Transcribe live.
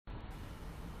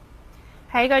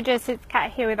Hey Gorgeous, it's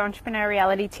Kat here with Entrepreneur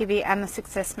Reality TV and the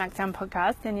Success Smackdown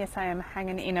podcast. And yes, I am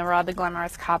hanging in a rather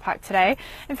glamorous car park today.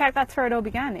 In fact, that's where it all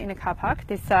began, in a car park.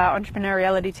 This Entrepreneur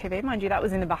Reality TV, mind you, that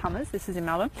was in the Bahamas. This is in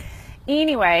Melbourne.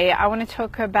 Anyway, I want to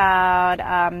talk about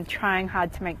trying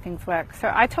hard to make things work. So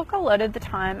I talk a lot of the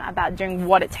time about doing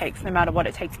what it takes, no matter what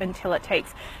it takes, until it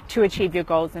takes to achieve your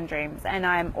goals and dreams. And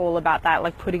I'm all about that,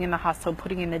 like putting in the hustle,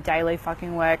 putting in the daily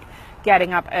fucking work,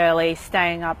 getting up early,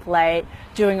 staying up late,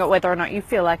 doing it whether or not you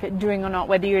feel like it, doing or not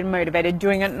whether you're motivated,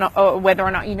 doing it not, or whether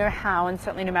or not you know how, and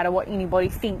certainly no matter what anybody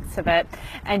thinks of it,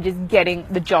 and just getting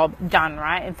the job done,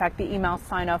 right? In fact, the email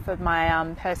sign off of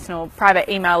my personal private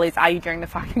email is, "Are you doing the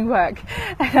fucking work?"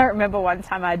 And I remember one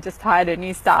time I just hired a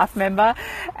new staff member,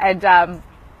 and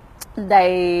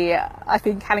they, I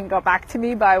think, hadn't got back to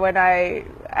me by when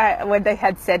they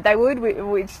had said they would,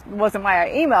 which wasn't why I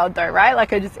emailed though, right?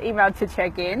 Like I just emailed to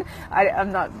check in.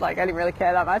 I'm not like, I didn't really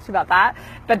care that much about that.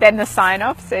 But then the sign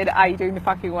off said, "Are you doing the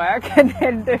fucking work?" And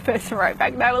then the person wrote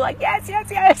back, they were like, yes,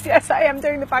 I am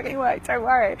doing the fucking work. Don't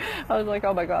worry. I was like,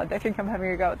 oh my God, they think I'm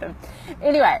having a go at them.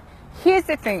 Anyway. Here's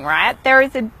the thing, right? There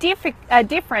is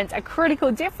a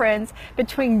critical difference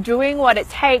between doing what it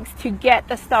takes to get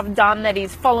the stuff done that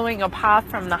is following your path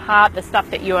from the heart, the stuff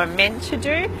that you are meant to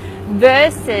do,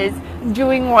 versus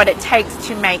doing what it takes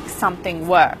to make something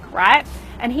work, right?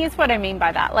 And here's what I mean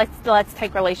by that. Let's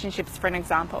take relationships for an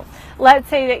example. Let's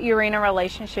say that you're in a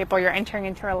relationship, or you're entering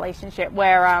into a relationship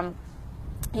where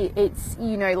it's,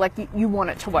 you know, like you want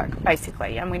it to work,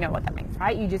 basically, and we know what that means,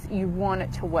 right? You want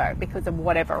it to work because of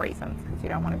whatever reasons, because you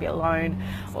don't want to be alone,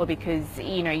 or because,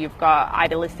 you know, you've got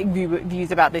idealistic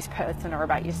views about this person, or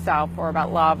about yourself, or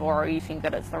about love, or you think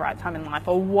that it's the right time in life,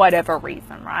 or whatever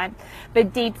reason, right?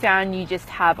 But deep down you just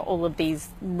have all of these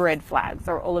red flags,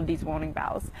 or all of these warning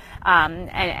bells,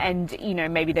 and you know,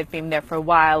 maybe they've been there for a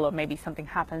while, or maybe something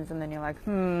happens and then you're like,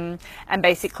 and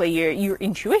basically your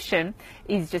intuition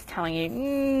is just telling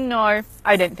you, no,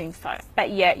 I don't think so.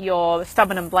 But yet you're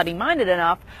stubborn and bloody minded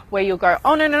enough where you'll go,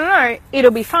 oh, no,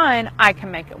 it'll be fine. I can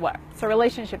make it work. So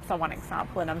relationships are one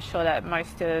example, and I'm sure that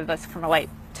most of us can relate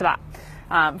to that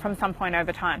from some point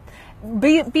over time.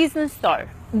 Business though,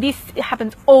 this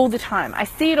happens all the time. I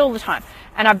see it all the time,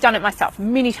 and I've done it myself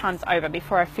many times over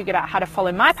before I figured out how to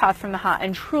follow my path from the heart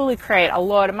and truly create a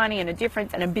lot of money and a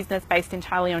difference, and a business based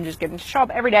entirely on just getting to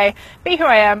shop every day, be who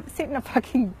I am, sit in a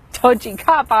fucking dodgy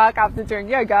car park after doing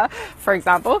yoga, for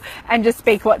example, and just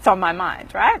speak what's on my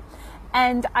mind, right?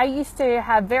 And I used to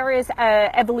have various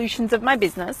evolutions of my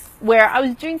business where I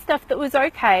was doing stuff that was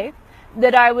okay,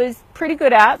 that I was pretty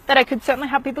good at, that I could certainly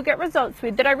help people get results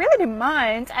with, that I really didn't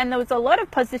mind, and there was a lot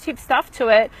of positive stuff to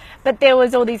it, but there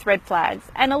was all these red flags,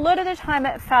 and a lot of the time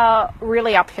it felt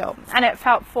really uphill, and it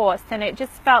felt forced, and it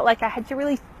just felt like I had to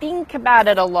really think about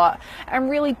it a lot, and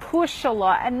really push a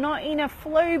lot, and not in a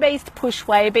flow-based push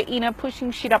way, but in a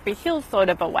pushing shit up a hill sort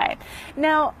of a way.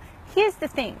 Now, here's the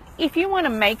thing. If you want to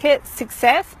make it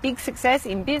success, big success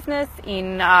in business,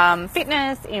 in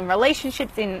fitness, in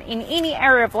relationships, in any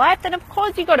area of life, then of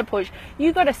course you got to push.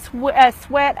 You got to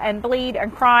sweat and bleed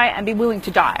and cry and be willing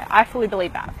to die. I fully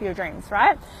believe that for your dreams,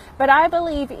 right? But I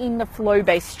believe in the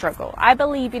flow-based struggle. I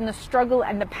believe in the struggle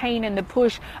and the pain and the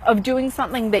push of doing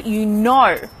something that you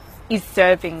know is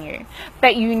serving you,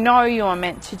 that you know you're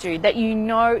meant to do, that you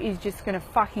know is just going to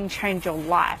fucking change your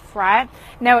life, right?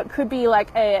 Now it could be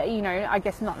like a, you know, I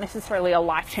guess not necessarily a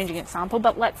life-changing example,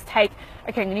 but let's take,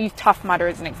 okay, I'm going to use Tough Mudder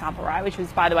as an example, right? Which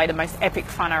was, by the way, the most epic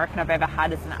fun I reckon I've ever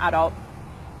had as an adult.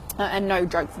 And no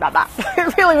jokes about that.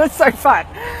 It really was so fun,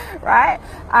 right?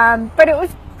 But it was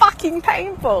fucking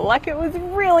painful. Like, it was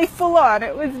really full on.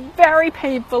 It was very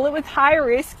painful. It was high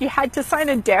risk. You had to sign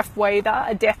a death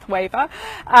waiver.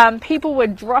 People were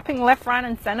dropping left, right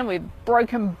and center with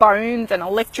broken bones and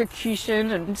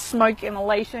electrocution and smoke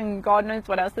inhalation, God knows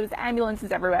what else. There was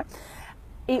ambulances everywhere.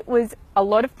 It was a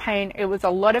lot of pain. It was a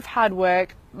lot of hard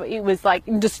work. It was like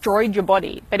destroyed your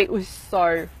body, but it was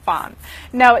so fun.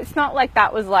 Now, it's not like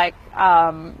that was like,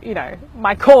 you know,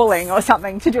 my calling or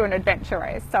something to do an adventure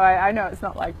race. So I know it's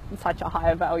not like such a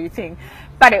higher value thing,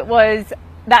 but it was,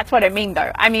 that's what I mean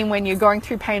though. I mean, when you're going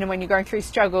through pain and when you're going through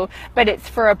struggle, but it's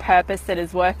for a purpose that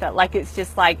is worth it. Like, it's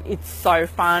just like, it's so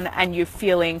fun and you're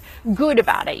feeling good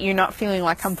about it. You're not feeling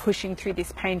like I'm pushing through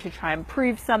this pain to try and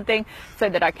prove something so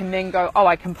that I can then go, oh,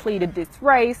 I completed this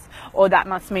race, or that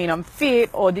must mean I'm fit,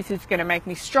 or this is going to make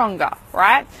me stronger,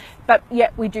 right? But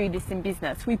yet we do this in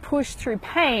business. We push through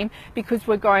pain because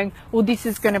we're going, well, this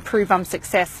is going to prove I'm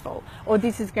successful, or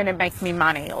this is going to make me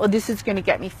money, or this is going to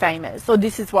get me famous, or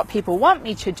this is what people want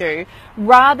me to do,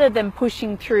 rather than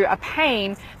pushing through a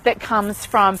pain that comes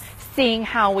from seeing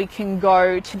how we can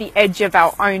go to the edge of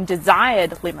our own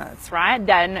desired limits, right?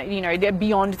 Then, you know, they're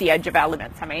beyond the edge of our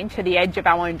limits, to the edge of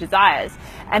our own desires,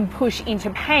 and push into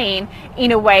pain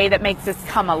in a way that makes us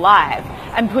come alive,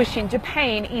 and push into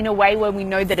pain in a way where we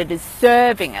know that it is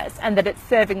serving us and that it's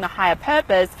serving the higher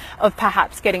purpose of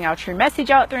perhaps getting our true message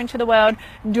out there into the world,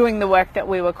 doing the work that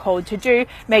we were called to do,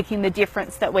 making the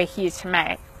difference that we're here to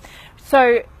make.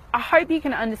 So I hope you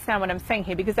can understand what I'm saying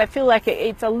here, because I feel like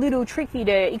it's a little tricky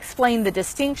to explain the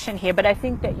distinction here, but I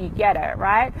think that you get it,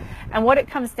 right? And what it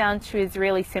comes down to is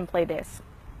really simply this.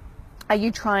 Are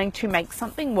you trying to make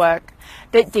something work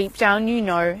that deep down you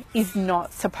know is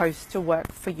not supposed to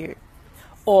work for you?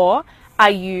 Or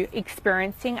are you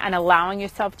experiencing and allowing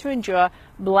yourself to endure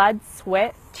blood,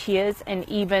 sweat, tears, and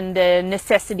even the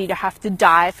necessity to have to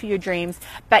die for your dreams,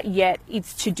 but yet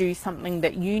it's to do something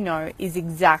that you know is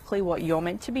exactly what you're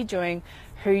meant to be doing,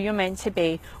 who you're meant to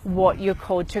be, what you're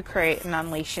called to create and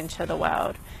unleash into the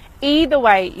world? Either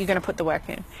way, you're going to put the work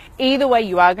in. Either way,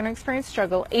 you are going to experience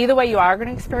struggle. Either way, you are going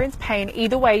to experience pain.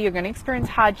 Either way, you're going to experience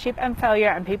hardship and failure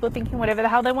and people thinking whatever the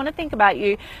hell they want to think about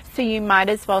you. So you might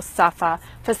as well suffer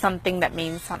for something that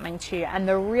means something to you. And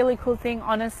the really cool thing,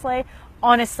 honestly,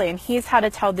 and here's how to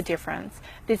tell the difference.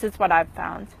 This is what I've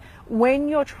found. When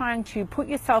you're trying to put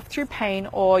yourself through pain,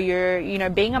 or you're, you know,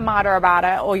 being a martyr about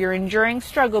it, or you're enduring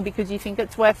struggle because you think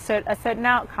it's worth a certain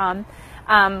outcome,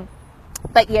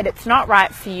 but yet it's not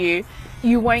right for you,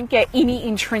 you won't get any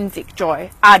intrinsic joy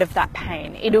out of that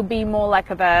pain. It'll be more like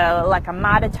a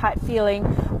martyr type feeling,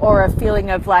 or a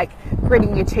feeling of like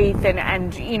gritting your teeth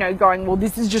and you know, going, well,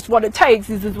 this is just what it takes,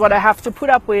 this is what I have to put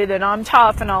up with, and I'm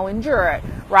tough and I'll endure it,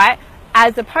 right?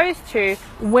 As opposed to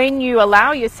when you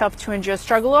allow yourself to endure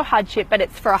struggle or hardship, but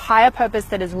it's for a higher purpose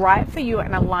that is right for you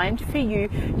and aligned for you,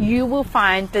 you will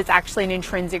find there's actually an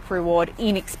intrinsic reward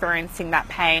in experiencing that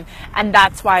pain. And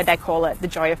that's why they call it the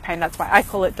joy of pain. That's why I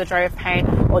call it the joy of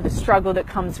pain, or the struggle that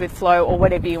comes with flow, or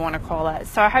whatever you want to call it.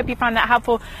 So I hope you find that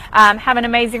helpful. Have an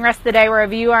amazing rest of the day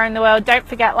wherever you are in the world. Don't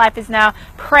forget, life is now.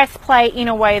 Press play in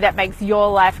a way that makes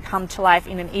your life come to life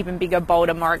in an even bigger,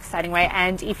 bolder, more exciting way.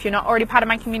 And if you're not already part of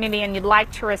my community and you'd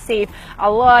like to receive a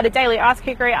lot of daily Ask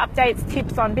Hickory updates,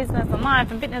 tips on business and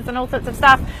life and fitness and all sorts of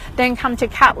stuff, then come to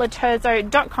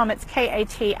katlaterzo.com. It's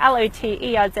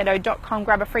KATLOTERZO.com.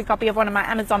 Grab a free copy of one of my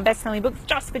Amazon best-selling books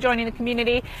just for joining the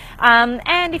community.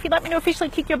 And if you'd like me to officially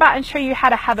kick your butt and show you how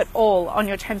to have it all on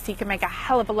your terms so you can make a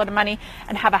hell of a lot of money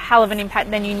and have a hell of an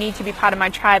impact, then you need to be part of my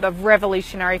tribe of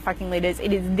revolutionary fucking leaders.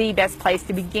 It is the best place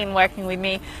to begin working with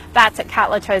me. That's at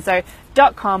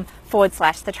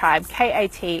katlaterzo.com/the tribe.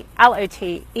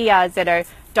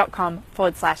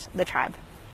 KATLOTERZO.com/the tribe.